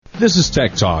This is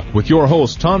Tech Talk with your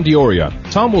host, Tom Dioria.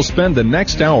 Tom will spend the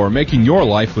next hour making your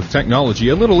life with technology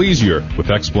a little easier with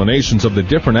explanations of the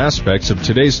different aspects of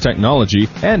today's technology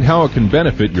and how it can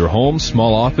benefit your home,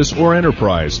 small office, or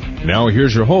enterprise. Now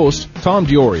here's your host, Tom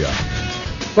Dioria.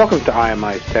 Welcome to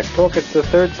IMI's Tech Talk. It's the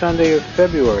third Sunday of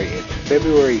February. It's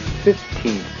February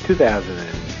 15th,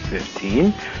 2015.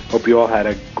 Hope you all had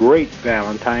a great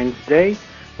Valentine's Day.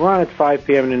 We're on at 5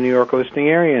 p.m. in the New York listening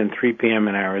area and 3 p.m.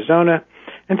 in Arizona.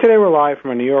 And today we're live from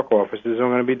our New York offices. I'm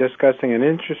going to be discussing an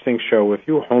interesting show with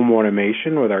you, home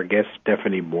automation, with our guest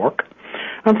Stephanie Bork.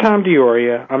 I'm Tom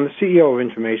Dioria. I'm the CEO of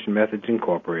Information Methods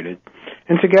Incorporated.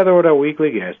 And together with our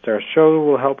weekly guests, our show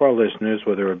will help our listeners,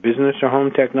 whether a business or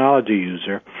home technology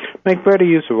user, make better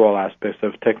use of all aspects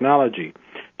of technology.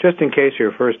 Just in case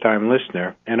you're a first-time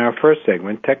listener, in our first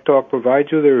segment, Tech Talk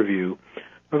provides you with a review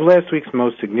of last week's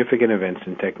most significant events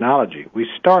in technology. We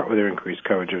start with our increased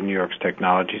coverage of New York's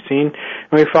technology scene,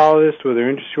 and we follow this with our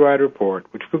industry-wide report,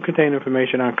 which will contain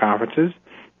information on conferences,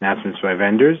 announcements by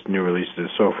vendors, new releases of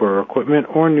software or equipment,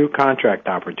 or new contract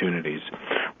opportunities.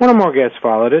 One or more guests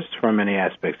follow this from many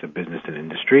aspects of business and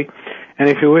industry, and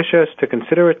if you wish us to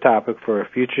consider a topic for a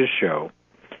future show,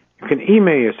 you can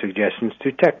email your suggestions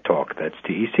to Tech Talk, that's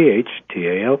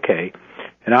TECHTALK,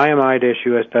 at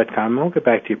imi-us.com, and we'll get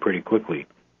back to you pretty quickly.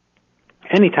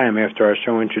 Anytime after our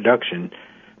show introduction,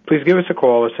 please give us a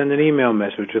call or send an email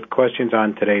message with questions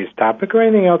on today's topic or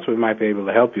anything else we might be able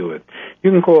to help you with.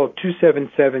 You can call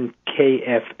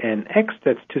 277-KFNX,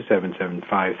 that's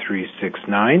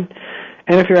 277-5369.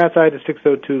 And if you're outside the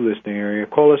 602 listening area,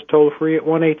 call us toll-free at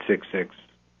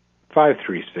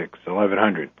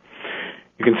 1-866-536-1100.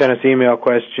 You can send us email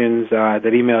questions.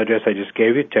 That email address I just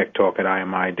gave you, techtalk at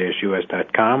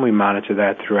imi-us.com. We monitor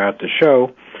that throughout the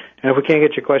show. And if we can't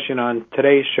get your question on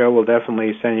today's show, we'll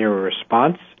definitely send you a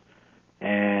response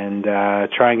and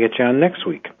try and get you on next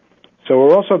week. So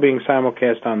we're also being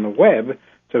simulcast on the web.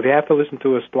 So if you have to listen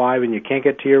to us live and you can't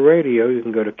get to your radio, you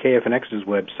can go to KFNX's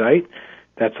website.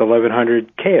 That's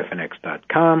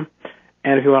 1100kfnx.com.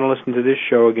 And if you want to listen to this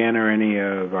show again or any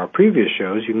of our previous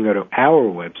shows, you can go to our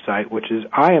website, which is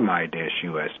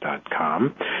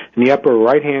imi-us.com. In the upper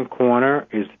right-hand corner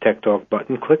is the Tech Talk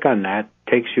button. Click on that.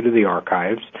 Takes you to the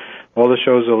archives. All the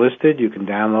shows are listed. You can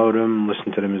download them,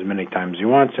 listen to them as many times as you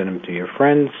want, send them to your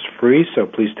friends free, so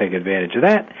please take advantage of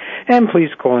that. And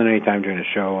please call in anytime during the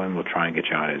show, and we'll try and get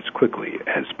you on as quickly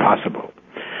as possible.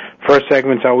 First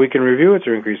segment's our Week in Review. It's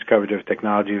our increased coverage of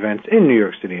technology events in New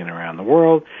York City and around the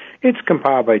world. It's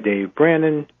compiled by Dave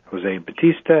Brandon, Jose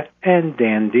Batista, and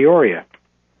Dan Dioria.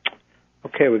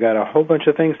 Okay, we got a whole bunch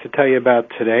of things to tell you about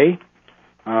today.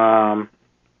 The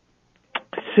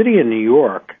City of New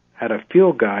York had a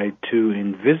field guide to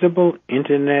invisible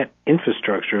Internet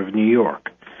infrastructure of New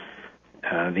York.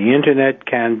 The Internet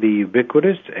can be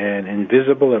ubiquitous and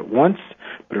invisible at once,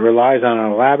 but it relies on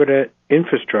an elaborate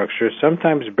infrastructure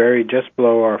sometimes buried just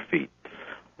below our feet.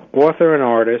 Author and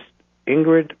artist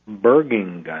Ingrid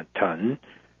Bergington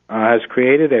has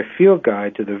created a field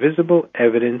guide to the visible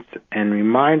evidence and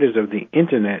reminders of the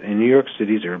Internet in New York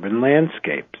City's urban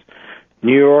landscapes.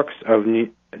 Networks of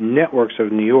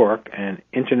New York and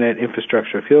Internet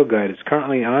Infrastructure Field Guide is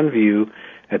currently on view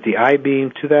at the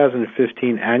iBeam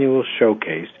 2015 Annual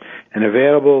Showcase and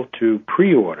available to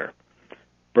pre-order.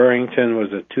 Burrington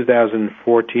was a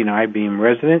 2014 iBeam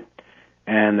resident,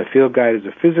 and the field guide is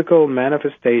a physical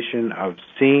manifestation of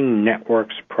Seeing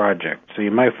Networks project. So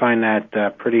you might find that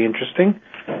pretty interesting.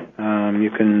 You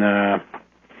can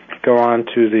go on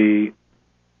to the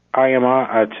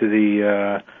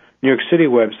New York City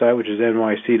website, which is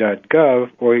nyc.gov,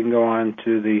 or you can go on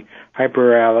to the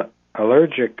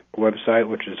Hyperallergic website,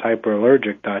 which is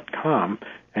hyperallergic.com,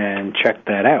 and check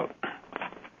that out.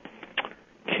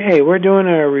 Okay, we're doing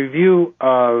a review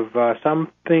of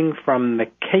something from the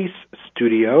Case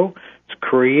Studio. It's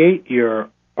create your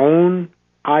own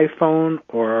iPhone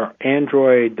or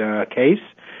Android case.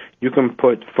 You can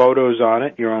put photos on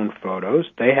it, your own photos.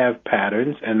 They have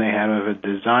patterns, and they have a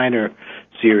designer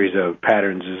series of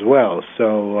patterns as well.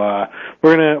 So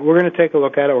we're gonna take a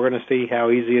look at it. We're gonna see how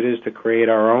easy it is to create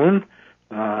our own,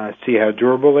 see how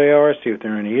durable they are, see if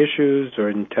there are any issues,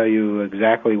 or tell you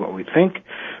exactly what we think.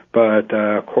 But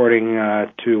according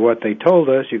to what they told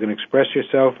us, you can express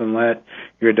yourself and let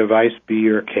your device be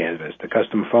your canvas. The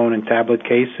custom phone and tablet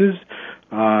cases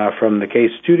from the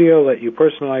Case Studio let you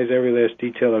personalize every last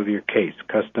detail of your case,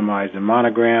 customize a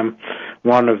monogram,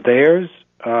 one of theirs,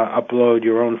 upload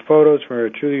your own photos for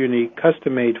a truly unique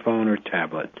custom-made phone or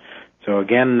tablet. So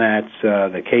again, that's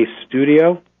the Case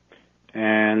Studio,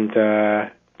 and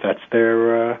that's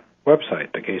their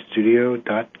website,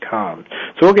 thekstudio.com.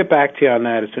 So we'll get back to you on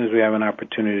that as soon as we have an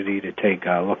opportunity to take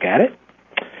a look at it.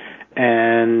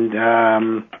 And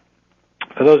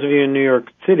for those of you in New York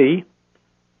City,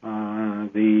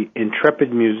 the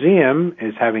Intrepid Museum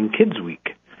is having Kids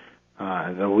Week.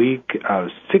 The week of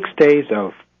 6 days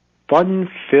of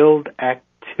fun-filled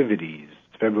activities,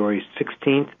 February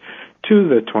 16th to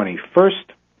the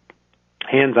 21st.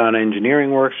 Hands-on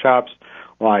engineering workshops,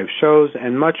 live shows,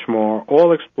 and much more,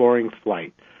 all exploring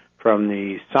flight. From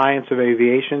the science of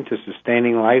aviation to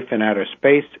sustaining life in outer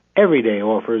space, every day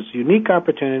offers unique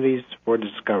opportunities for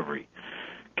discovery.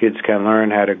 Kids can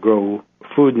learn how to grow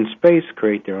food in space,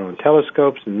 create their own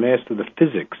telescopes, and master the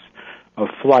physics of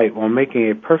flight while making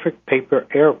a perfect paper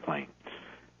airplane.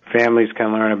 Families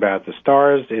can learn about the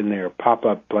stars in their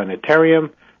pop-up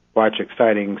planetarium, watch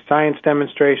exciting science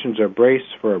demonstrations, or brace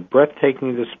for a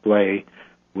breathtaking display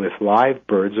with live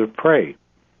birds of prey.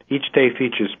 Each day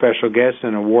features special guests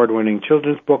and award-winning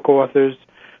children's book authors,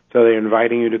 so they're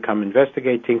inviting you to come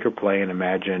investigate, tinker, play, and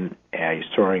imagine a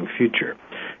soaring future.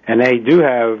 And they do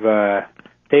have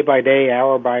day-by-day,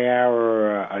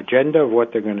 hour-by-hour agenda of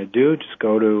what they're going to do. Just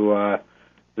go to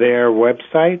their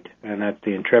website, and that's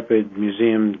the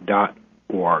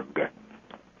intrepidmuseum.org.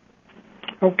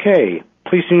 Okay.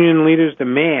 Police union leaders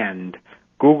demand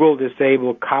Google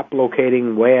disable cop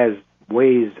locating Waze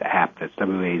app. That's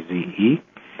W-A-Z-E.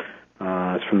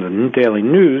 It's from the New Daily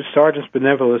News. Sergeants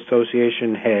Benevolent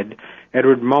Association head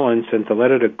Edward Mullins sent a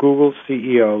letter to Google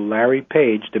CEO Larry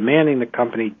Page demanding the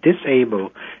company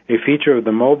disable a feature of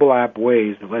the mobile app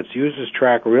Waze that lets users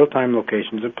track real-time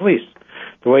locations of police.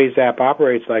 The Waze app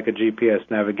operates like a GPS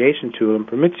navigation tool and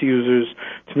permits users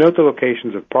to note the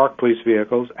locations of parked police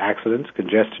vehicles, accidents,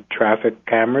 congested traffic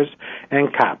cameras,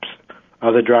 and cops.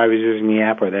 Other drivers using the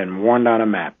app are then warned on a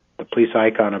map. The police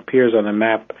icon appears on the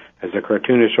map as a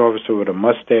cartoonish officer with a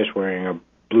mustache wearing a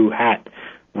blue hat.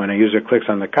 When a user clicks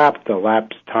on the cop, the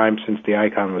elapsed time since the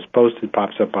icon was posted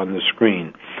pops up on the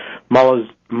screen.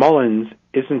 Mullins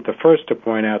isn't the first to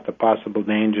point out the possible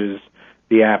dangers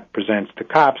the app presents to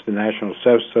cops. The National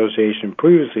Association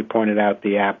previously pointed out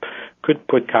the app could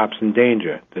put cops in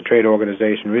danger. The trade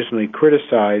organization recently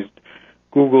criticized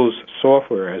Google's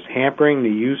software as hampering the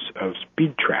use of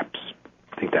speed traps.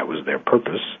 I think that was their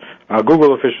purpose.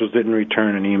 Google officials didn't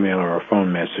return an email or a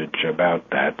phone message about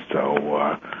that,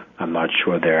 so I'm not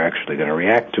sure they're actually going to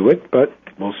react to it, but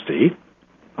we'll see.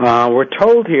 We're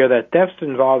told here that thefts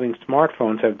involving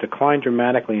smartphones have declined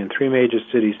dramatically in 3 major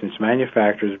cities since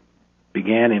manufacturers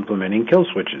began implementing kill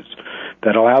switches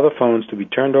that allow the phones to be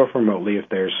turned off remotely if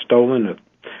they're stolen,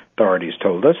 authorities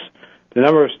told us. The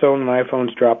number of stolen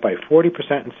iPhones dropped by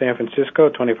 40% in San Francisco,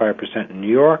 25% in New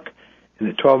York, in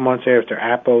the 12 months after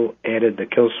Apple added the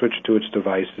kill switch to its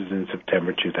devices in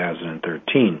September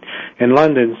 2013. In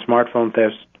London, smartphone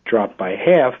thefts dropped by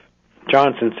half.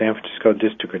 Johnson, San Francisco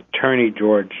District Attorney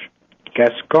George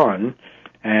Gascon,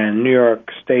 and New York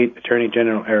State Attorney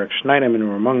General Eric Schneiderman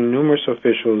were among numerous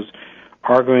officials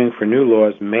arguing for new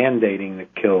laws mandating the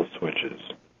kill switches.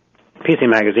 PC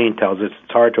Magazine tells us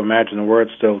it's hard to imagine the world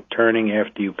still turning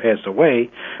after you pass away,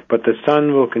 but the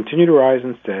sun will continue to rise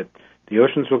and set, the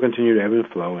oceans will continue to ebb and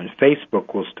flow, and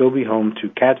Facebook will still be home to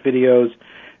cat videos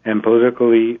and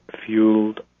politically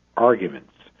fueled arguments.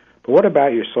 But what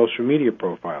about your social media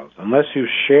profiles? Unless you've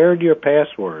shared your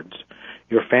passwords,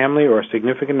 your family or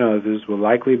significant others will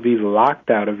likely be locked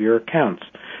out of your accounts.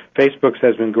 Facebook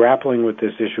has been grappling with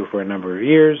this issue for a number of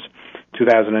years.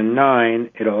 2009,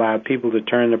 it allowed people to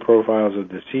turn the profiles of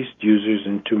deceased users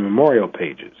into memorial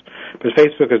pages. But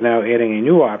Facebook is now adding a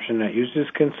new option that users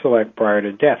can select prior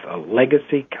to death, a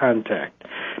legacy contact.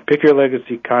 Pick your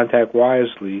legacy contact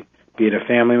wisely, be it a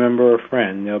family member or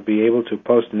friend. They'll be able to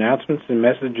post announcements and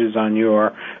messages on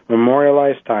your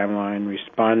memorialized timeline,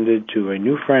 responded to a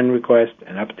new friend request,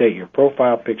 and update your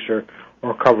profile picture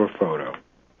or cover photo.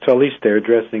 So at least they're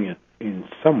addressing it in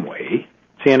some way.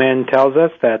 CNN tells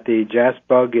us that the JAS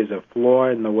bug is a flaw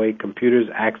in the way computers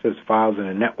access files in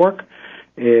a network.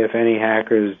 If any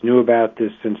hackers knew about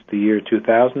this since the year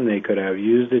 2000, they could have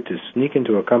used it to sneak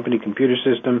into a company computer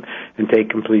system and take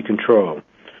complete control.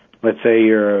 Let's say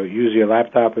you use your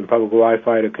laptop and public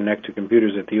Wi-Fi to connect to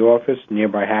computers at the office.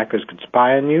 Nearby hackers could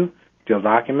spy on you, steal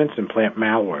documents, and plant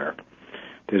malware.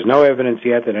 There's no evidence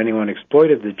yet that anyone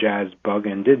exploited the JAS bug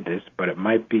and did this, but it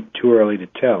might be too early to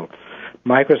tell.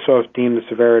 Microsoft deemed the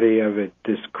severity of it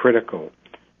this critical.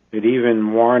 It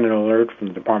even warned an alert from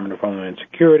the Department of Homeland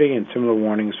Security and similar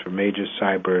warnings for major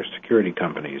cyber security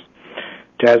companies.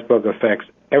 JAS bug affects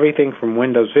everything from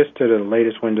Windows Vista to the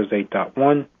latest Windows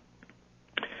 8.1.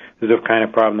 This is the kind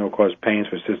of problem that will cause pains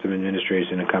for system administrators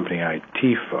and company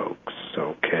IT folks.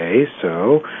 Okay,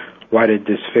 so why did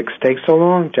this fix take so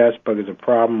long? JASBug is a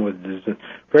problem with the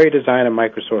very design of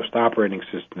Microsoft's operating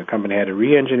system. The company had to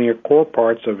re-engineer core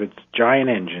parts of its giant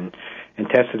engine and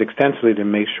test it extensively to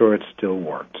make sure it still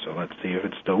worked. So let's see if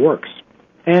it still works.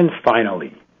 And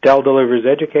finally, Dell delivers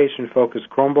education-focused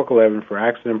Chromebook 11 for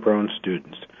accident-prone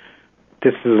students.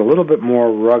 This is a little bit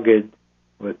more rugged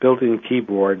with built-in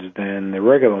keyboards than the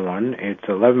regular one. It's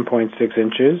 11.6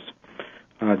 inches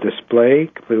display,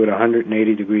 complete with a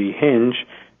 180-degree hinge.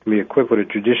 It can be equipped with a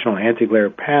traditional anti-glare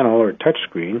panel or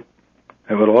touchscreen.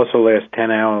 It will also last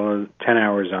 10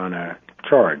 hours on a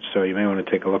charge, so you may want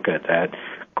to take a look at that.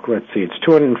 Let's see, it's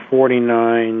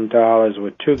 $249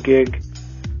 with 2 gig.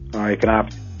 You can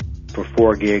opt for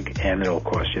 4 gig, and it'll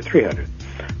cost you $300.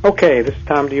 Okay, this is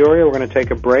Tom DiOrio. We're going to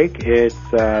take a break. It's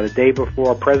the day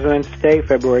before President's Day,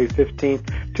 February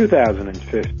 15th,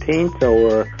 2015, so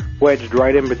we're wedged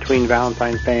right in between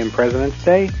Valentine's Day and President's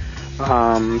Day.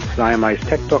 This is IMI's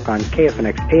Tech Talk on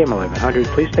KFNX AM 1100.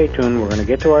 Please stay tuned. We're going to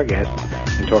get to our guests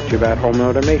and talk to you about home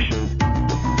automation.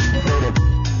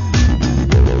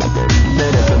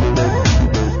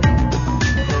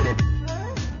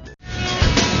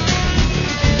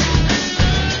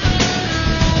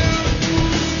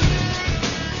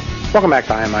 Welcome back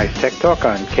to IMI's Tech Talk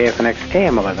on KFNX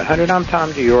AM 1100. I'm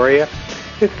Tom DiOrio.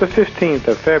 It's the 15th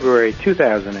of February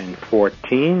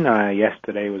 2014.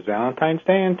 Yesterday was Valentine's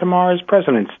Day, and tomorrow is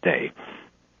President's Day.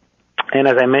 And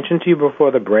as I mentioned to you before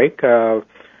the break, we're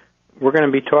going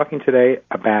to be talking today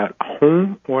about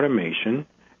home automation,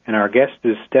 and our guest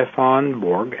is Stefan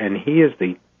Borg, and he is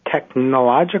the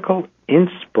technological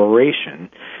inspiration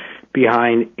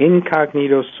behind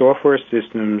Incognito Software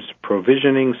Systems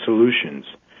Provisioning Solutions.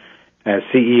 As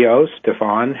CEO,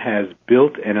 Stefan has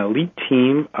built an elite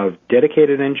team of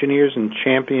dedicated engineers and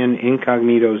championed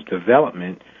Incognito's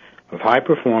development of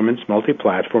high-performance,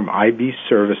 multi-platform IB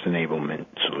service enablement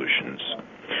solutions.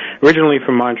 Originally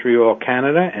from Montreal,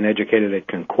 Canada, and educated at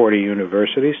Concordia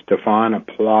University, Stefan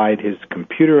applied his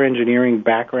computer engineering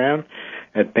background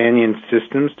at Banyan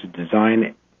Systems to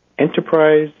design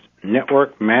enterprise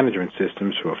network management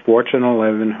systems for Fortune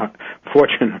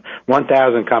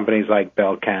 1000 companies like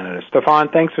Bell Canada. Stefan,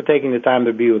 thanks for taking the time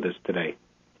to be with us today.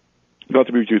 Glad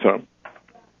to be with you, Tom.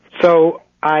 So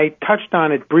I touched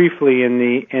on it briefly in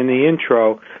the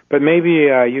intro, but maybe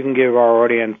you can give our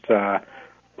audience a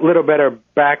little better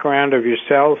background of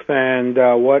yourself and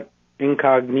what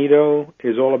Incognito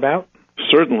is all about.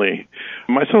 Certainly.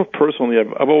 Myself personally,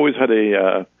 I've always had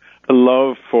a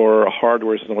love for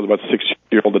hardware since I was about 6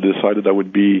 years old. I decided I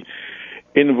would be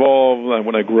involved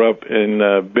when I grew up in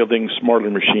building smarter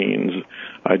machines.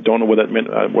 I don't know what that meant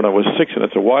when I was 6, and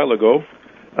that's a while ago.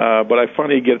 But I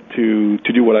finally get to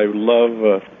do what I love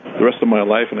the rest of my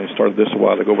life, and I started this a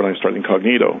while ago when I started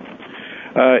Incognito.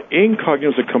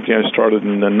 Incognito is a company I started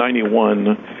in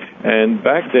 91, and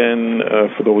back then,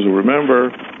 for those who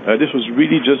remember, this was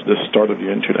really just the start of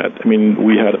the Internet. I mean,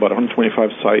 we had about 125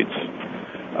 sites.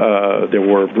 There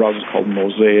were browsers called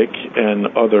Mosaic and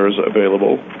others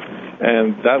available,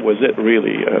 and that was it,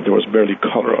 really. There was barely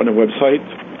color on the website,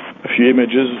 a few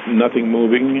images, nothing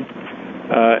moving.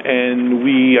 And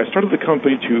I started the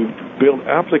company to build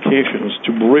applications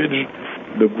to bridge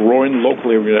the growing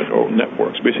local area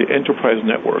networks, basically enterprise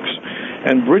networks,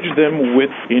 and bridge them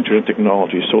with Internet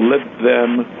technology. So let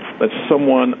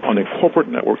someone on a corporate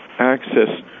network access,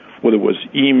 whether it was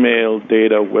email,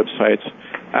 data, websites,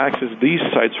 access these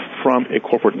sites from a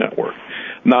corporate network.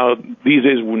 Now, these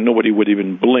days, nobody would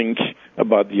even blink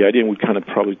about the idea, and would kind of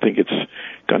probably think it's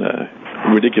kind of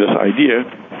a ridiculous idea.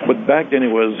 But back then,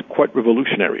 it was quite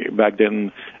revolutionary. Back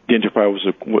then, the enterprise was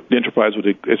a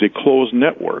closed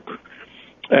network,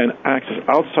 and access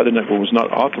outside the network was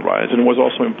not authorized, and it was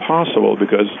also impossible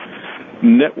because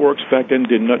networks back then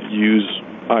did not use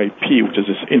IP, which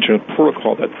is this Internet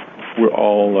protocol that we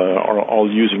all are all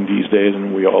using these days,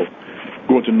 and we all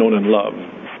grown to know and love.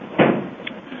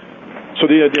 So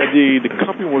the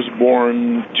company was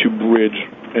born to bridge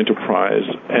enterprise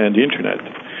and the Internet.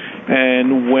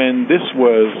 And when this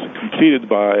was completed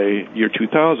by year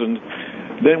 2000,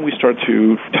 then we started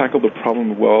to tackle the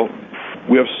problem, well,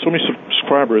 we have so many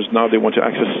subscribers, now they want to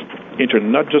access Internet,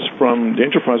 not just from the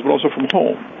enterprise, but also from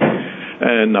home.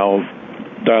 And now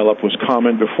dial-up was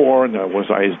common before, now it was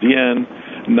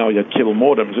ISDN, now you had cable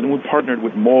modems, and we partnered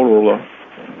with Motorola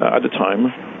at the time,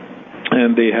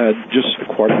 and they had just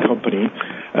acquired a company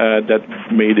that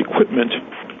made equipment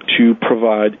to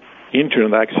provide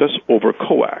Internet access over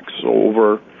coax,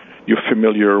 over your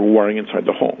familiar wiring inside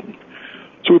the home.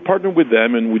 So we partnered with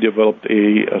them, and we developed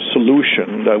a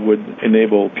solution that would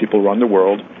enable people around the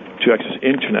world to access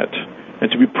Internet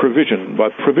and to be provisioned. By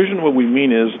provision, what we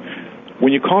mean is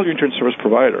when you call your internet service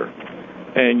provider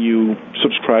and you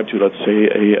subscribe to, let's say,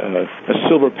 a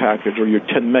silver package or your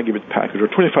 10 megabit package or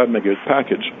 25 megabit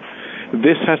package,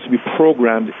 this has to be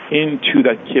programmed into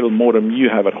that cable modem you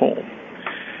have at home.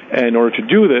 And in order to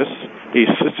do this, a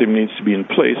system needs to be in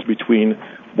place between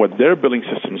what their billing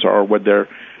systems are, what their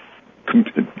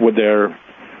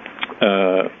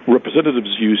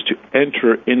representatives use to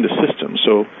enter in the system.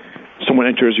 So someone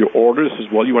enters your order, says,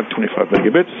 well, you want 25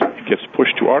 megabits, it gets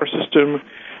pushed to our system,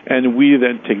 and we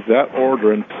then take that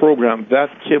order and program that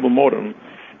cable modem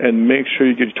and make sure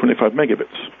you get 25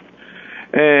 megabits.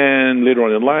 And later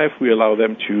on in life, we allow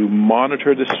them to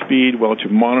monitor the speed, to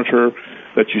monitor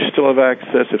that you still have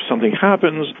access. If something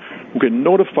happens, we can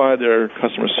notify their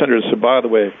customer center and say, by the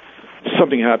way,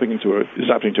 something is happening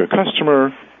to a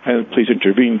customer, and please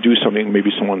intervene, do something. Maybe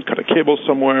someone cut a cable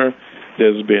somewhere,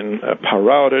 there's been a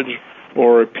power outage,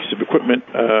 or a piece of equipment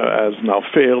has now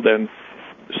failed, and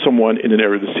someone in an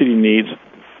area of the city needs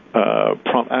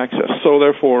prompt access. So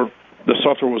therefore, the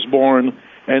software was born,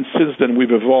 and since then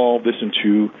we've evolved this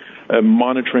into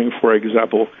monitoring, for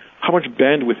example, how much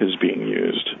bandwidth is being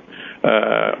used.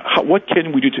 What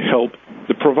can we do to help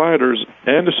the providers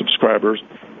and the subscribers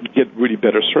get really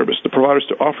better service? The providers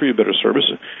to offer you better service,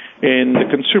 and the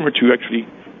consumer to actually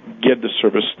get the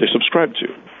service they subscribe to.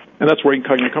 And that's where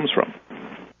Incognito comes from.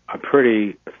 A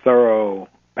pretty thorough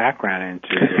background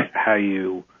into how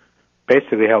you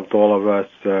basically helped all of us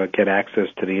get access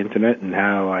to the Internet, and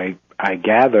how I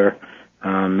gather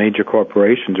major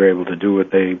corporations are able to do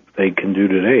what they can do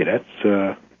today.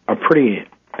 That's a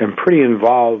pretty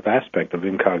involved aspect of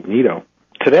Incognito.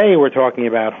 Today we're talking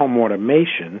about home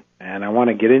automation, and I want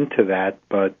to get into that,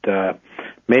 but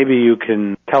maybe you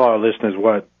can tell our listeners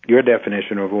what your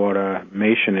definition of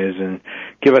automation is and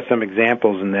give us some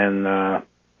examples, and then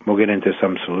we'll get into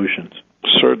some solutions.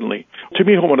 Certainly. To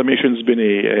me, home automation has been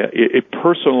a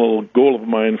personal goal of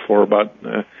mine for about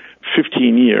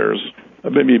 15 years,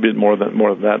 maybe a bit more than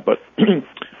that, but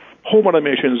home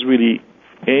automation is really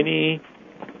any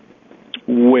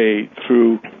way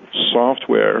through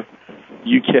software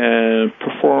you can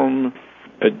perform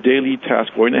a daily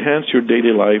task or enhance your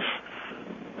daily life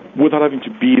without having to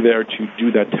be there to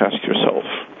do that task yourself.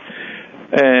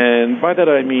 And by that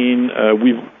I mean,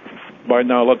 by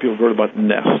now a lot of people have heard about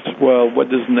Nest. Well, what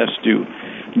does Nest do?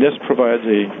 Nest provides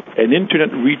an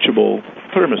internet-reachable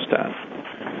thermostat.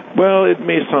 Well, it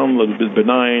may sound a little bit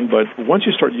benign, but once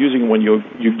you start using one,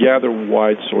 you gather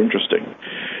why it's so interesting.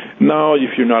 Now,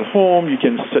 if you're not home, you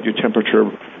can set your temperature,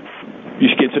 you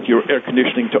can set your air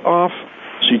conditioning to off,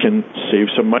 so you can save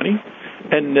some money.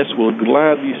 And Nest will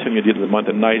gladly send you at the end of the month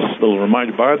a nice little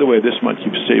reminder, by the way, this month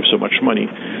you've saved so much money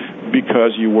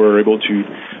because you were able to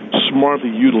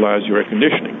smartly utilize your air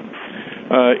conditioning.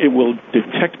 It will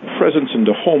detect presence in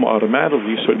the home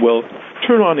automatically, so it will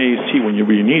turn on AC when you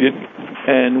really need it,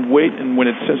 and wait, and when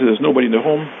it senses there's nobody in the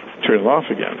home, turn it off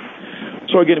again.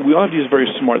 So again, we all have these very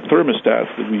smart thermostats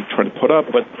that we try to put up,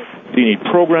 but they need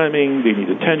programming, they need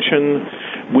attention,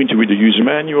 we need to read the user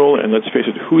manual, and let's face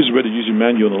it, who's read the user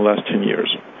manual in the last 10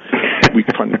 years? We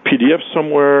can find a PDF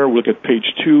somewhere, we look at page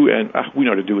 2, and we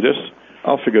know how to do this,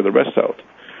 I'll figure the rest out.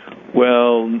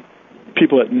 Well,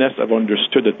 people at Nest have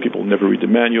understood that people never read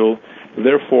the manual,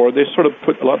 therefore they sort of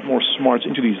put a lot more smarts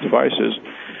into these devices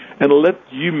and let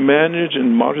you manage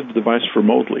and monitor the device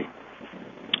remotely.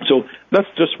 So that's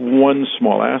just one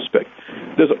small aspect.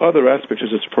 There's other aspects, as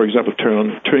for example,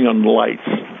 turning on lights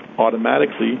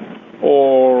automatically,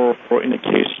 or in a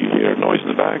case you hear noise in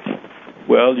the back.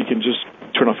 Well, you can just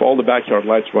turn off all the backyard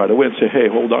lights right away and say, hey,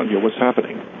 hold on here, what's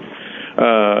happening?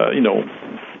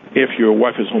 If your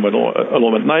wife is home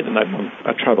alone at night, and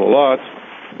I travel a lot,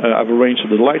 I've arranged so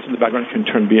the lights in the background can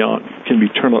be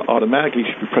turned on automatically.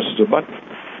 She presses a button.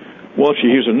 Well, if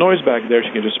she hears a noise back there, she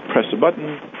can just press the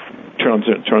button, turns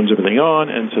everything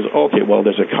on, and says, okay, well,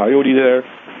 there's a coyote there,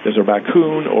 there's a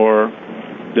raccoon, or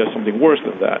there's something worse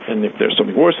than that. And if there's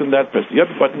something worse than that, press the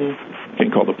other button, you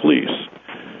can call the police.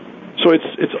 So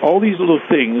it's all these little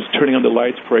things, turning on the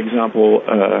lights, for example,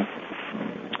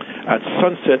 at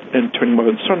sunset and turning them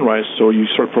on at sunrise, so you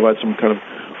sort of provide some kind of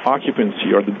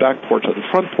occupancy, or the back porch or the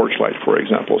front porch light, for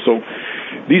example. So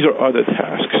these are other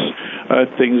tasks.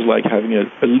 Things like having a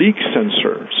leak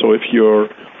sensor. So if your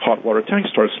hot water tank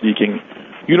starts leaking,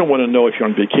 you don't want to know if you're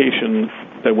on vacation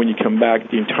that when you come back,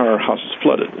 the entire house is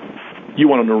flooded. You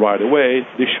want to know right away.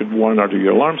 They should warn either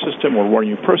your alarm system or warn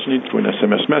you personally through an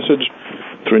SMS message,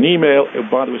 through an email, if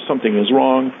by the way something is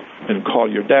wrong, and call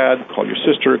your dad, call your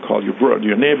sister, call your brother,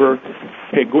 your neighbor.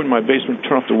 Hey, go in my basement,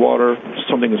 turn off the water.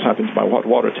 Something has happened to my hot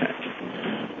water tank.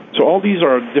 So all these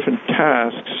are different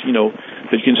tasks,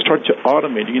 that you can start to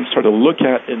automate, you can start to look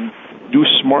at and do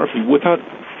smartly without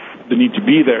the need to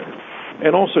be there.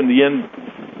 And also, in the end,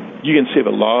 you can save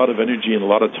a lot of energy and a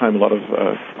lot of time, a lot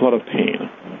of pain.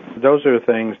 Those are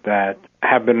things that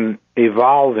have been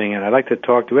evolving, and I'd like to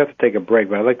talk to you. We have to take a break,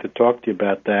 but I'd like to talk to you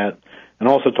about that, and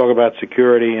also talk about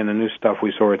security and the new stuff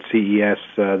we saw at CES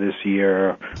this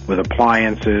year with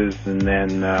appliances, and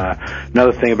then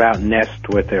another thing about Nest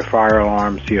with their fire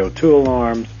alarms, CO2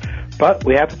 alarms. But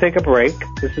we have to take a break.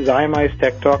 This is IMI's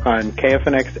Tech Talk on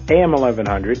KFNX AM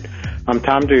 1100. I'm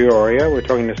Tom DiOria. We're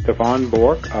talking to Stefan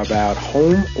Bork about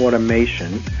home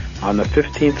automation on the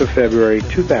 15th of February,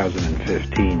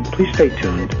 2015. Please stay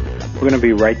tuned. We're going to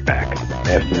be right back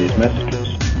after these messages.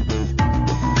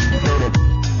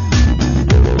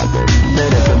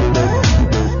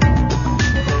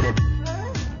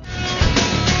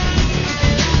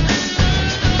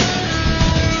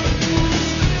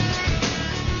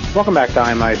 Welcome back to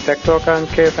IMI's Tech Talk on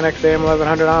KFNX AM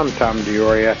 1100. I'm Tom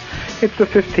DiOria. It's the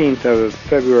 15th of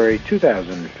February,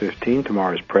 2015.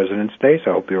 Tomorrow's President's Day,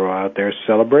 so I hope you're all out there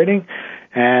celebrating.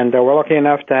 And we're lucky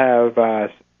enough to have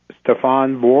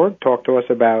Stefan Bork talk to us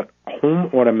about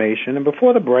home automation. And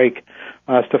before the break,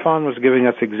 Stefan was giving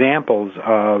us examples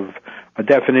of a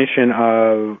definition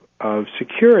of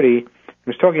security. He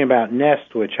was talking about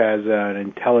Nest, which has an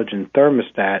intelligent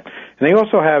thermostat. And they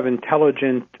also have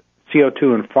intelligent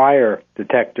CO2 and fire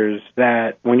detectors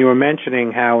that when you were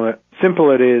mentioning how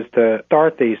simple it is to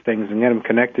start these things and get them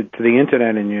connected to the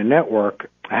Internet and your network,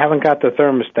 I haven't got the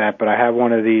thermostat, but I have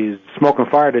one of these smoke and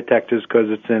fire detectors because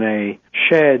it's in a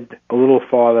shed a little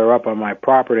farther up on my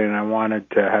property, and I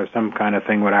wanted to have some kind of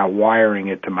thing without wiring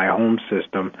it to my home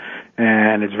system.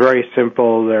 And it's very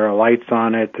simple. There are lights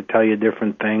on it to tell you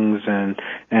different things, and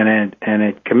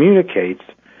it communicates.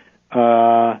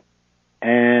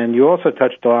 And you also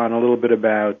touched on a little bit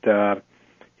about,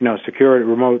 security,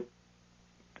 remote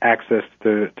access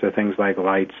to things like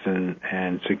lights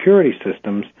and security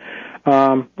systems.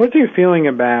 What's your feeling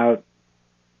about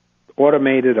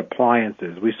automated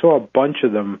appliances? We saw a bunch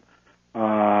of them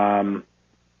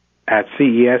at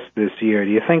CES this year.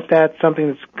 Do you think that's something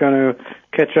that's going to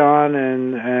catch on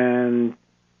and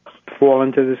fall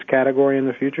into this category in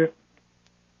the future?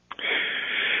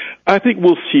 I think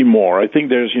we'll see more. I think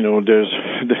there's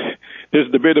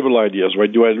debatable ideas,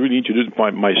 right? Do I really need to do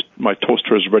my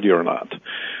toaster is ready or not?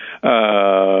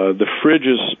 The fridge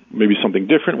is maybe something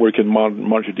different where you can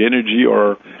monitor the energy,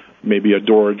 or maybe a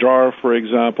door ajar, for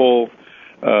example.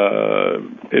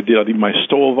 If I leave my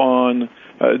stove on,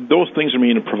 those things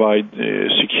provide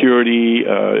security.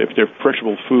 If they're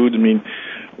perishable food,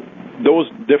 those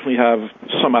definitely have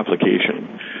some application.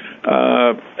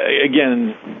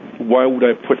 Again, why would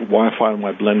I put Wi-Fi on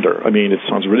my blender? It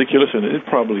sounds ridiculous, and it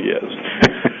probably is.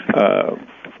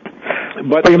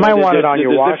 But you might want it on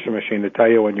your washing machine to tell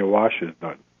you when your wash is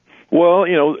done. Well,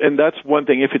 and that's one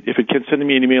thing. If it can send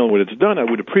me an email when it's done, I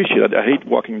would appreciate it. I hate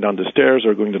walking down the stairs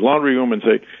or going to the laundry room and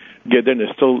say, get there, and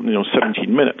it's still 17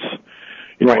 minutes.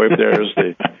 If there's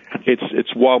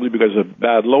it's wobbly because of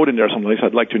bad load in there or something like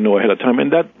that, I'd like to know ahead of time.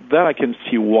 And that I can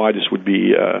see why this would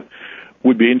be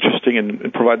interesting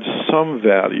and provide some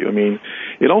value.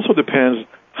 It also depends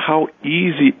how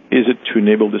easy is it to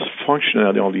enable this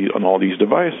functionality on all these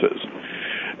devices.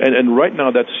 And right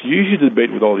now, that's usually the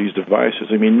debate with all these devices.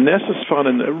 Nest has found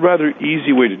a rather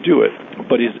easy way to do it,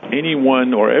 but is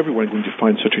anyone or everyone going to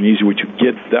find such an easy way to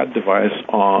get that device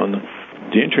on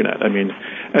the Internet?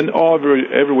 And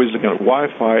everybody's looking at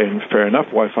Wi-Fi, and fair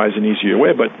enough, Wi-Fi is an easier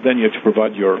way, but then you have to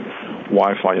provide your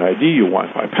Wi-Fi ID, your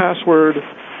Wi-Fi password.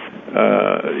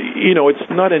 It's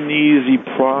not an easy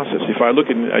process. I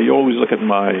always look at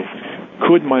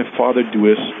could my father do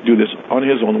this on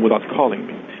his own without calling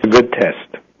me? A good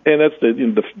test. And that's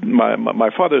my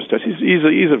father's test. He's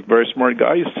a very smart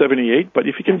guy. He's 78, but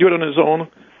if he can do it on his own,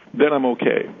 then I'm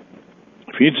okay.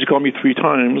 If he needs to call me 3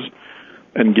 times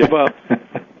and give up,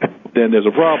 then there's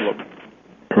a problem.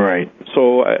 Right.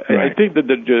 So I think that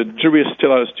the jury is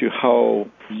still as to how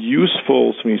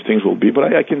useful some of these things will be, but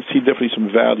I can see definitely some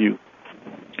value,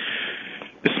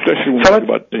 especially when we talk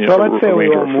about. So let's say we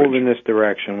all move in this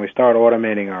direction. We start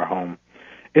automating our home.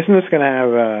 Isn't this going to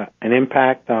have an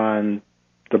impact on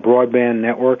the broadband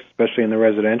networks, especially in the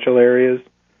residential areas,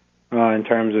 in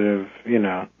terms of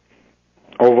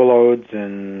overloads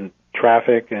and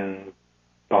traffic and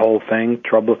the whole thing,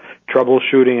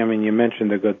 troubleshooting? You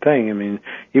mentioned a good thing.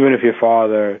 Even if your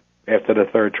father, after the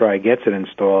 3rd try, gets it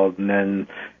installed, and then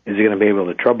is he going to be able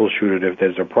to troubleshoot it if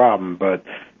there's a problem? But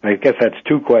I guess that's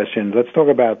 2 questions. Let's talk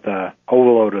about the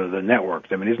overload of the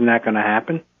networks. Isn't that going to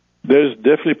happen? There's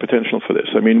definitely potential for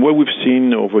this. What we've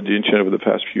seen over the Internet over the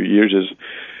past few years is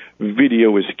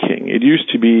video is king. It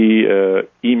used to be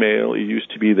email. It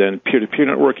used to be then peer-to-peer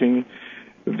networking.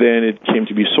 Then it came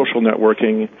to be social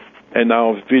networking. And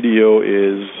now video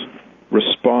is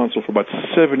responsible for about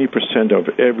 70% of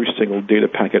every single data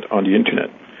packet on the Internet,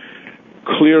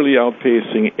 clearly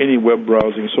outpacing any web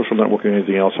browsing, social networking,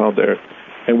 anything else out there.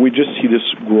 And we just see this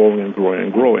growing and growing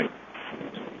and growing.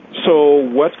 So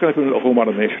what's going to happen with home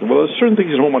automation? Well, there's certain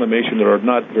things in home automation that are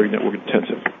not very network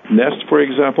intensive. Nest, for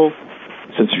example,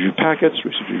 sends you packets,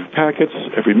 receives you packets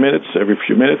every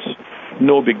few minutes,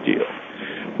 no big deal.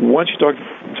 Once you talk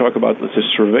about, let's say,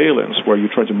 surveillance, where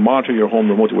you're trying to monitor your home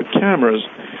remotely with cameras,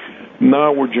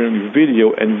 now we're generating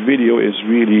video, and video is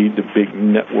really the big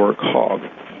network hog.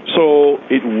 So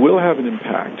it will have an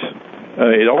impact.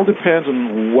 It all depends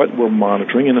on what we're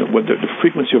monitoring and what the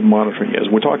frequency of monitoring is.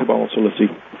 We're talking about also, let's see,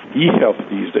 e-health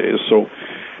these days. So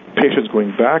patients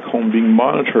going back home being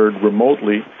monitored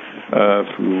remotely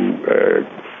through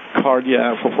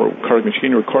cardiac, for cardiac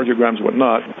machinery, cardiograms,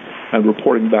 whatnot, and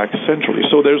reporting back centrally.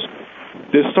 So there's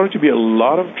starting to be a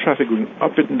lot of traffic going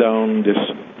up and down this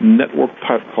network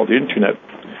pipe called the Internet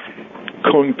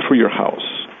going through your house.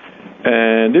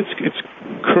 And it's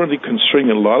currently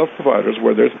constraining a lot of providers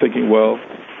where they're thinking, well,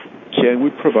 can we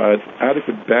provide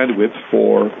adequate bandwidth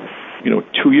for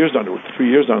 2 years down the road, 3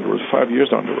 years down the road, 5 years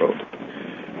down the road?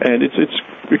 And it's a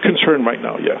concern right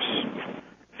now, yes.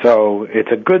 So it's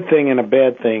a good thing and a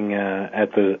bad thing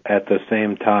at the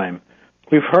same time.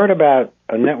 We've heard about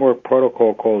a network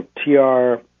protocol called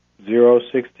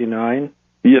TR-069.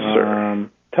 Yes, sir.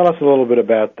 Tell us a little bit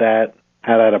about that,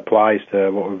 how that applies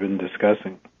to what we've been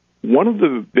discussing. One of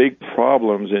the big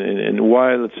problems and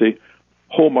why, let's say,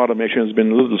 home automation has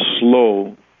been a little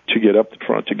slow to get up the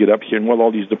front, to get up here, and while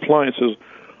all these appliances,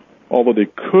 although they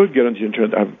could get on the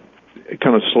Internet, are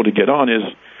kind of slow to get on, is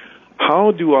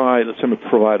how do I, let's say I'm a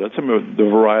provider, let's say I'm the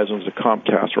Verizons, the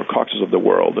Comcast, or Coxes of the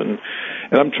world, and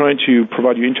I'm trying to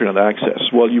provide you Internet access.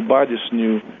 Well, you buy this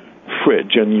new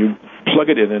fridge, and you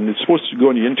plug it in, and it's supposed to go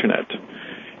on the Internet.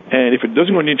 And if it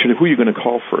doesn't go on the Internet, who are you going to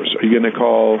call first? Are you going to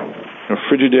call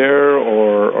Frigidaire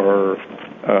or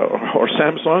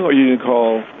Samsung, or are you going to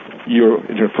call your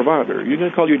Internet provider? You're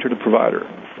going to call your Internet provider.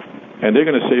 And they're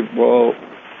going to say, well,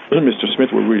 Mr.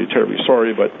 Smith, we're really terribly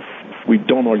sorry, but we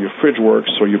don't know your fridge works,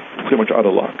 so you're pretty much out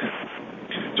of luck.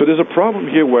 So there's a problem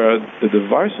here where the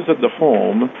devices at the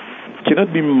home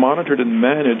cannot be monitored and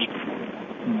managed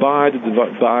by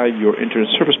your Internet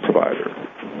service provider.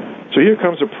 So here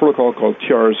comes a protocol called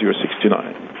TR-069.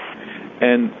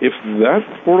 And if that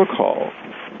protocol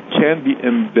can be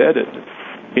embedded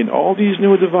in all these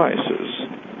new devices,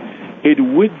 it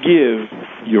would give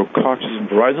your Coxes and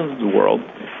Verizons of the world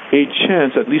a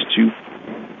chance at least to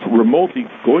remotely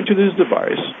go into this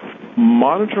device,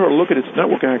 monitor or look at its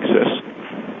network access,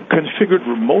 configure it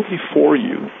remotely for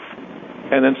you,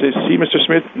 and then say, see, Mr.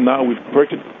 Smith, now we've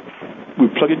plugged in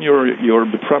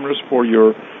the parameters for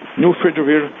your new fridge over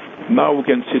here. Now we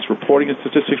can see its reporting and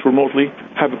statistics remotely.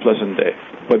 Have a pleasant day.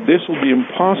 But this will be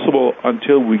impossible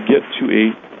until we get to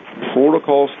a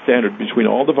protocol standard between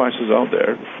all devices out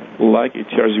there, like a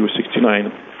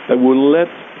TR-069, that will let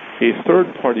a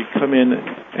third party come in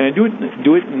and do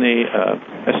it in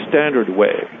a standard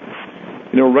way.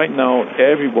 Right now,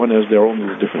 everyone has their own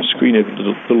different screen,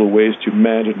 little ways to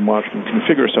manage and monitor and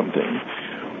configure something.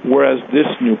 Whereas this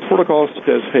new protocol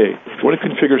says, hey, if you want to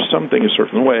configure something a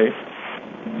certain way,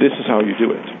 this is how you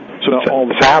do it. So now all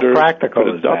the vendors could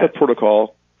adopt that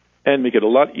protocol and make it a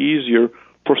lot easier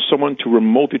for someone to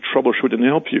remotely troubleshoot and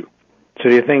help you. So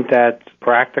do you think that's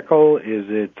practical? Is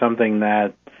it something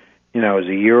that, is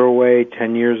a year away,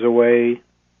 10 years away?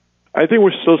 I think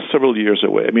we're still several years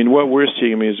away. I mean, what we're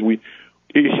seeing is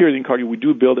here at Incardio, we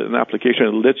do build an application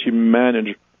that lets you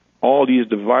manage all these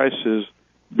devices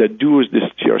that do this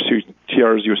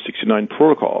TR-069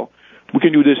 protocol. We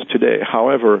can do this today.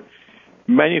 However,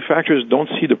 manufacturers don't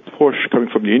see the push coming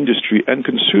from the industry and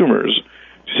consumers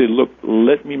to say, look,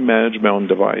 let me manage my own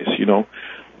device.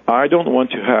 I don't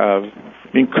want to have,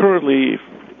 currently,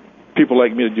 people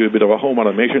like me to do a bit of a home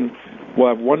automation will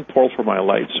have one portal for my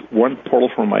lights, one portal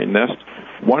for my Nest,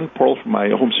 one portal for my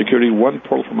home security, one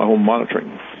portal for my home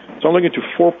monitoring. So I'm looking at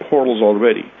 4 portals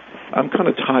already. I'm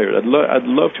kind of tired. I'd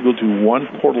love to go to one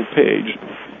portal page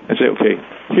and say, okay,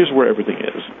 here's where everything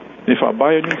is. And if I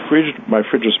buy a new fridge, my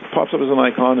fridge just pops up as an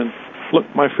icon, and look,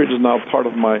 my fridge is now part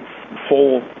of my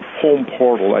whole home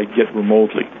portal I get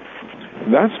remotely.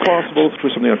 That's possible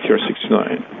through something like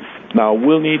TR-69. Now,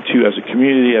 we'll need to, as a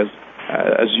community,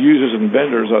 as users and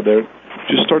vendors out there,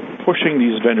 to start pushing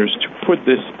these vendors to put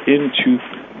this into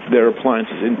their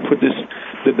appliances and put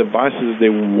the devices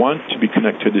they want to be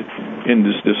connected in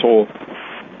this whole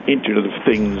Internet of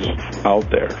Things out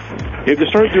there. If they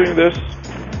start doing this,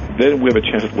 then we have a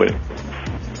chance at winning.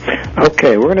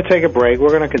 Okay, we're going to take a break. We're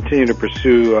going to continue to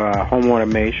pursue home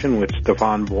automation with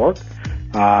Stefan Borg.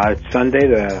 It's Sunday,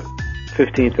 the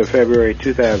 15th of February,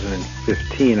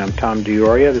 2015. I'm Tom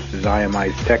Dioria. This is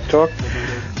IMI's Tech Talk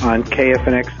on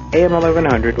KFNX AM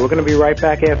 1100. We're going to be right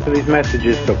back after these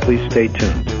messages, so please stay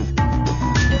tuned.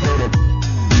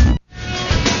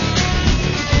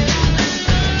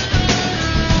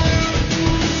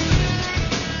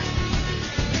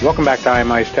 Welcome back to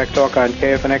IMI's Tech Talk on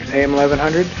KFNX AM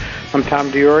 1100. I'm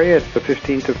Tom Dioria. It's the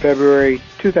 15th of February,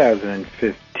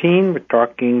 2015. We're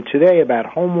talking today about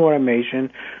home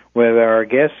automation with our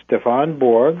guest, Stefan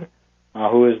Borg,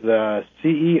 who is the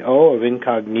CEO of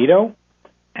Incognito.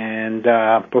 And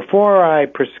before I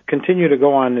continue to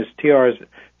go on this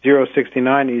TR-069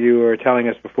 that you were telling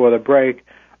us before the break,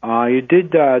 you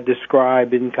did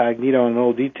describe Incognito in a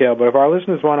little detail, but if our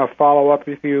listeners want to follow up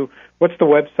with you, what's the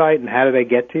website and how do they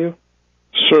get to you?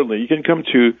 Certainly. You can come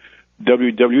to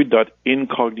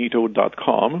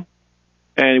www.incognito.com,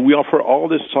 and we offer all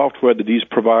this software that these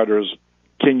providers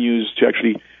can use to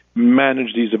actually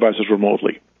manage these devices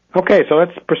remotely. Okay, so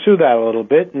let's pursue that a little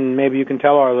bit, and maybe you can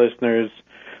tell our listeners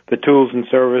the tools and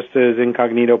services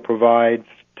Incognito provides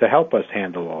to help us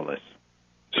handle all this.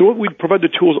 So we provide the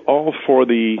tools all for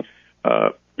the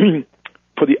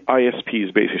for the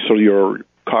ISPs, basically, so your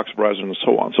Cox, Verizon, and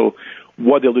so on. So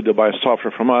what they'll do, they'll buy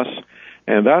software from us,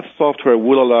 and that software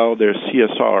will allow their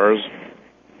CSRs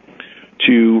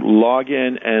to log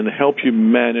in and help you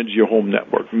manage your home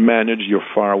network, manage your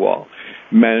firewall,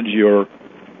 manage your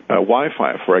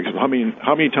Wi-Fi, for example.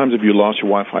 How many times have you lost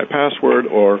your Wi-Fi password,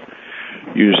 or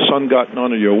your son got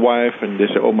on, or your wife, and they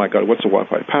say, "Oh my God, what's the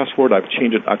Wi-Fi password? I've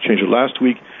changed it last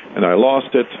week, and I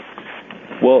lost it."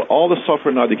 Well, all the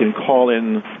software now, they can call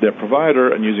in their provider,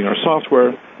 and using our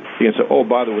software, they can say, "Oh,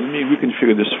 by the way, let me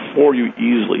reconfigure this for you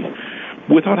easily,"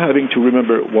 without having to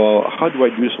remember, well, how do I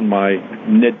do this on my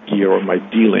Netgear or my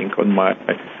D-Link, on my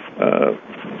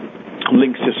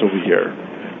Linksys over here?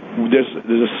 There's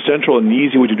a central and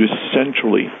easy way to do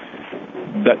centrally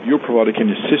that your provider can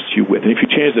assist you with. And if you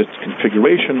change the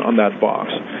configuration on that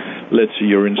box, let's say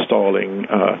you're installing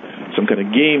some kind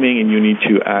of gaming and you need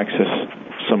to access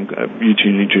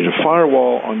you need to change a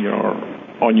firewall on your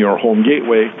home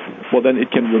gateway, well, then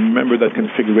it can remember that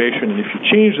configuration, and if you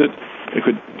change it, it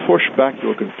could push back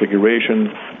your configuration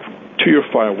to your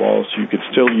firewall so you could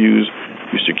still use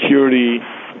your security,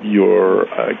 your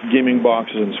gaming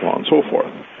boxes, and so on and so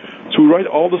forth. So we write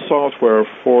all the software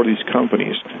for these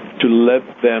companies to let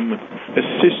them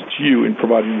assist you in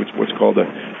providing what's called a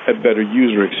better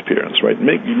user experience, right?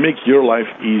 Make your life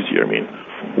easier. I mean,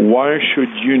 why should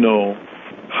you know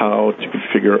how to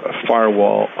configure a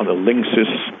firewall on a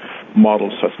Linksys model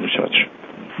such and such?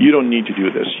 You don't need to do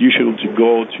this. You should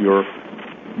go to your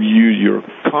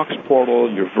Cox portal,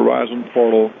 your Verizon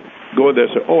portal, go there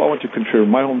and say, "Oh, I want to configure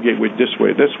my home gateway this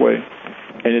way,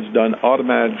 and it's done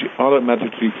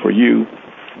automatically for you,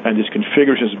 and this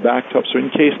configuration is backed up, so in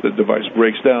case the device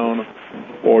breaks down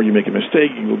or you make a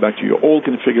mistake, you go back to your old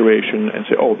configuration and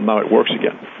say, oh, now it works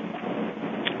again."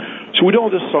 So with all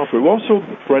this software, we also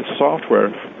provide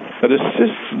software that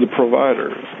assists the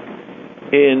providers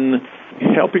in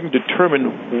helping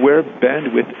determine where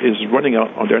bandwidth is running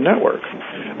out on their network.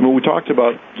 I mean, we talked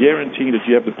about guaranteeing that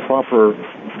you have the proper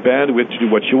bandwidth to do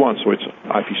what you want. So it's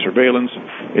IP surveillance,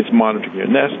 it's monitoring your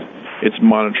Nest, it's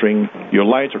monitoring your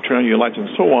lights or turning on your lights and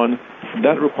so on.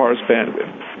 That requires bandwidth.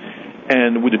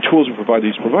 And with the tools we provide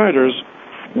these providers,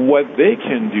 what they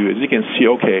can do is they can see,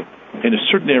 okay, in a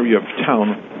certain area of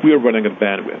town, we are running a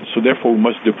bandwidth. So therefore, we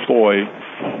must deploy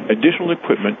additional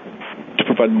equipment to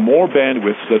provide more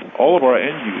bandwidth so that all of our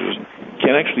end users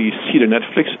can actually see their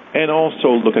Netflix and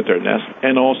also look at their Nest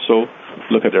and also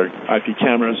look at their IP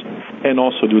cameras and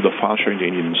also do the file sharing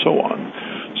they need and so on.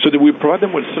 So that we provide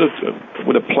them with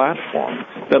a platform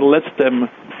that lets them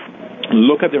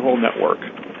look at their whole network,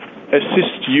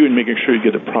 assist you in making sure you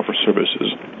get the proper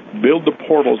services, build the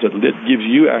portals that gives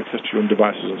you access to your own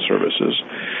devices and services,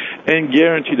 and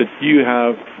guarantee that you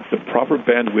have the proper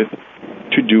bandwidth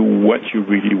to do what you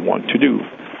really want to do.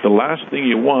 The last thing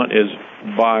you want is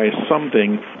buy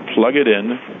something, plug it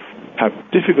in, have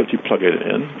difficulty plugging it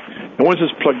in, and once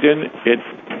it's plugged in, it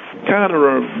kind of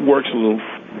works a little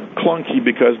clunky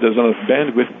because there's not enough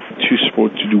bandwidth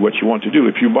to do what you want to do.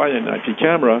 If you buy an IP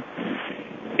camera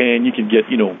and you can get,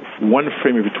 1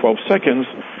 frame every 12 seconds,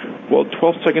 well,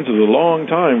 12 seconds is a long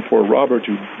time for a robber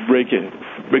to break in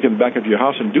the back of your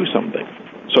house and do something.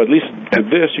 So at least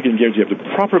with this, you can guarantee you have the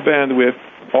proper bandwidth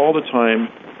all the time.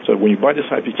 So when you buy this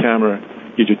IP camera,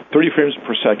 you do 30 frames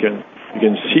per second, You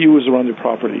can see who's around your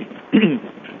property.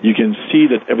 You can see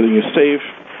that everything is safe.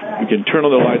 You can turn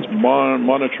on the lights,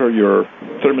 monitor your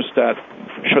thermostat,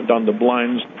 shut down the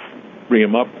blinds, bring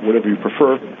them up, whatever you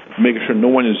prefer, making sure no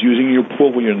one is using your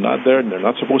pool when you're not there and they're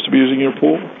not supposed to be using your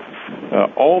pool.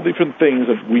 All different things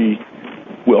that we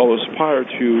all aspire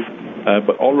to,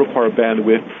 but all require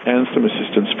bandwidth and some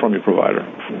assistance from your provider.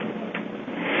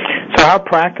 So how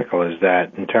practical is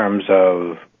that in terms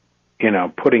of,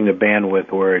 putting the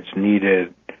bandwidth where it's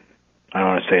needed? I don't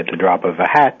want to say at the drop of a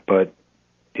hat, but,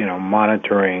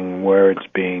 monitoring where it's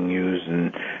being used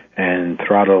and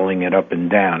throttling it up and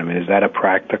down. I mean, is that a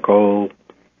practical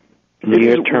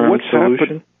near-term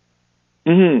solution?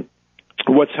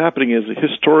 What's happening is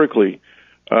historically,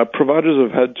 providers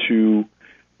have had to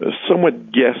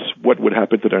somewhat guess what would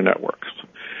happen to their networks.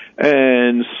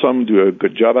 And some do a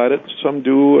good job at it, some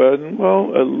do,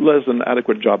 a less than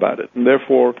adequate job at it. And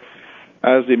therefore,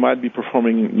 as they might be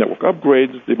performing network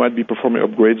upgrades, they might be performing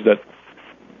upgrades that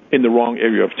in the wrong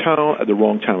area of town, at the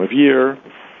wrong time of year.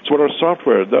 So what our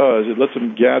software does, it lets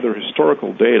them gather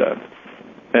historical data.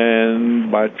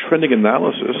 And by trending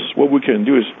analysis, what we can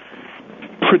do is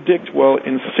predict,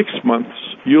 in 6 months,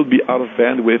 you'll be out of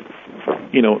bandwidth,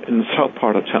 in the south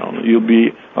part of town. You'll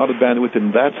be out of bandwidth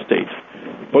in that state.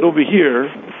 But over here,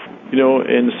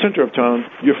 in the center of town,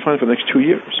 you're fine for the next 2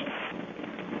 years.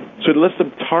 So it lets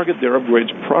them target their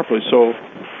upgrades properly. So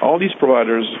all these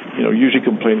providers, usually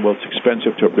complain, it's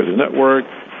expensive to upgrade the network,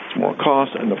 it's more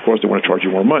cost, and of course they want to charge you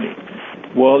more money.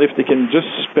 Well, if they can just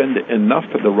spend enough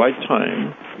at the right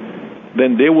time,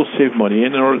 then they will save money,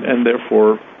 and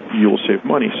therefore you'll save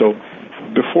money. So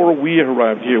before we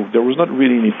arrived here, there was not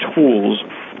really any tools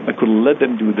that could let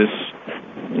them do this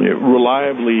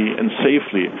reliably and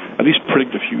safely, at least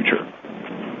predict the future.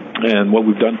 And what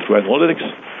we've done through analytics,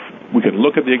 we can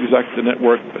look at the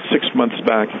network 6 months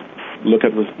back, look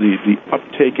at the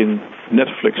uptake in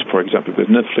Netflix, for example,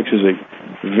 because Netflix is a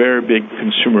very big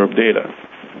consumer of data,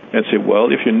 and say,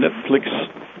 if your Netflix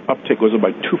uptake goes up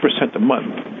by 2% a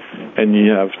month, and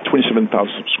you have 27,000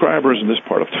 subscribers in this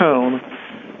part of town,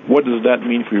 what does that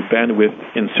mean for your bandwidth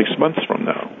in 6 months from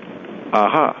now?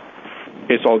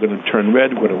 It's all going to turn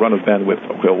red. We're going to run out of bandwidth.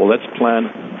 Okay, let's plan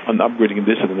on upgrading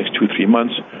this in the next 2-3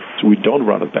 months so we don't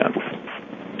run out of bandwidth.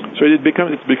 So it's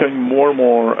becoming more and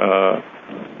more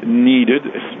needed,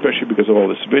 especially because of all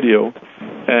this video.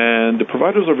 And the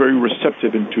providers are very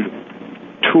receptive into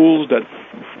tools that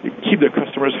keep their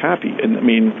customers happy. And,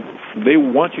 they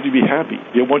want you to be happy.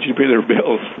 They want you to pay their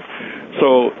bills.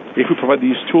 So if we provide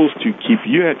these tools to keep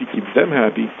you happy, keep them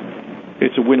happy,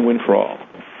 it's a win-win for all.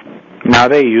 Now, are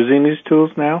they using these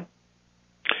tools now?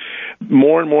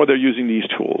 More and more they're using these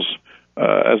tools.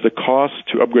 As the costs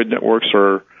to upgrade networks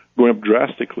are going up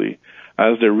drastically,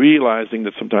 as they're realizing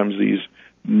that sometimes these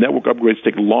network upgrades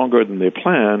take longer than they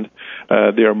planned,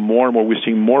 we're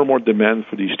seeing more and more demand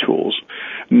for these tools.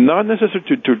 Not necessarily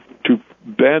to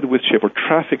bandwidth shape or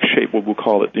traffic shape, what we'll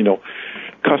call it,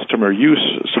 customer use.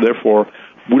 So therefore,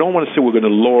 we don't want to say we're going to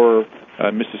lower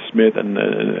Mrs. Smith and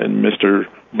Mr.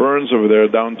 Burns over there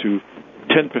down to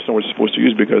 10% what they're supposed to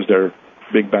use because they're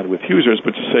big bandwidth users,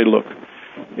 but to say, look,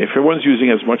 if everyone's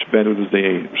using as much bandwidth as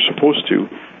they're supposed to,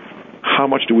 how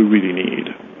much do we really need?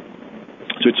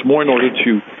 So it's more in order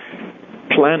to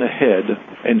plan ahead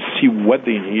and see what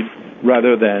they need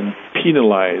rather than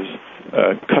penalize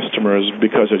customers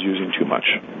because they're using too much.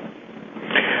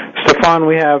 Stefan,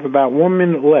 we have about 1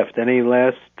 minute left. Any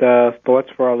last thoughts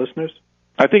for our listeners?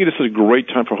 I think this is a great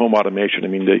time for home automation.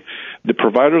 The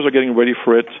providers are getting ready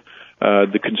for it.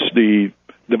 The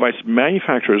device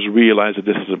manufacturers realize that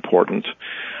this is important.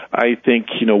 I think,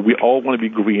 we all want to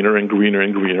be greener and greener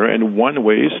and greener, and one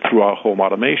way is through our home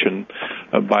automation,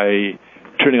 by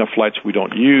turning off lights we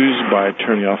don't use, by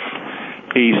turning off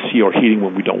AC or heating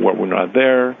when we're not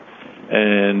there,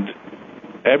 and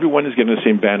everyone is getting the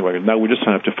same bandwagon. Now we just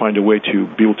have to find a way to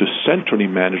be able to centrally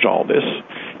manage all this,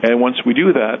 and once we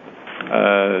do that,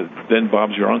 then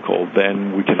Bob's your uncle.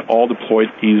 Then we can all deploy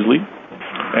it easily.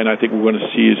 And I think we're going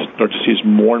to start to see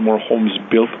more and more homes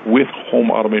built with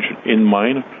home automation in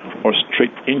mind, or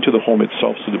straight into the home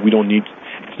itself, so that we don't need,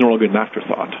 it's no longer an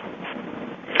afterthought.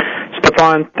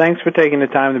 Stefan, thanks for taking the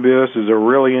time to be with us. It's a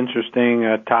really interesting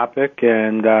topic,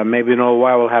 and maybe in a little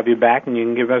while we'll have you back and you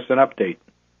can give us an update.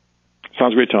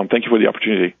 Sounds great, Tom. Thank you for the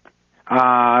opportunity.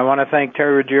 I want to thank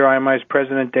Terry Ruggiero, IMI's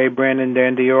President, Dave Brandon,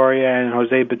 Dan D'Auria, and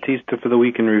Jose Batista for the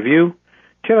Week in Review.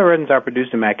 Taylor Redden's our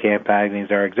producer, Matt Campagni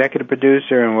is our executive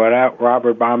producer, and without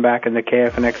Robert Bombach and the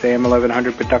KFNX AM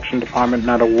 1100 production department,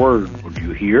 not a word would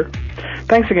you hear.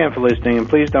 Thanks again for listening, and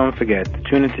please don't forget to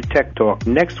tune into Tech Talk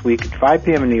next week at 5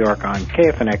 p.m. in New York on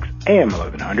KFNX AM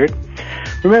 1100.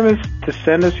 Remember to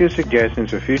send us your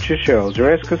suggestions for future shows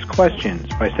or ask us questions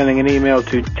by sending an email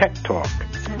to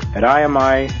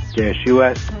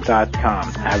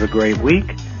techtalk@imi-us.com. Have a great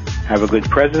week. Have a good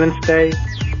President's Day.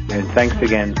 And thanks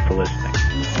again for listening.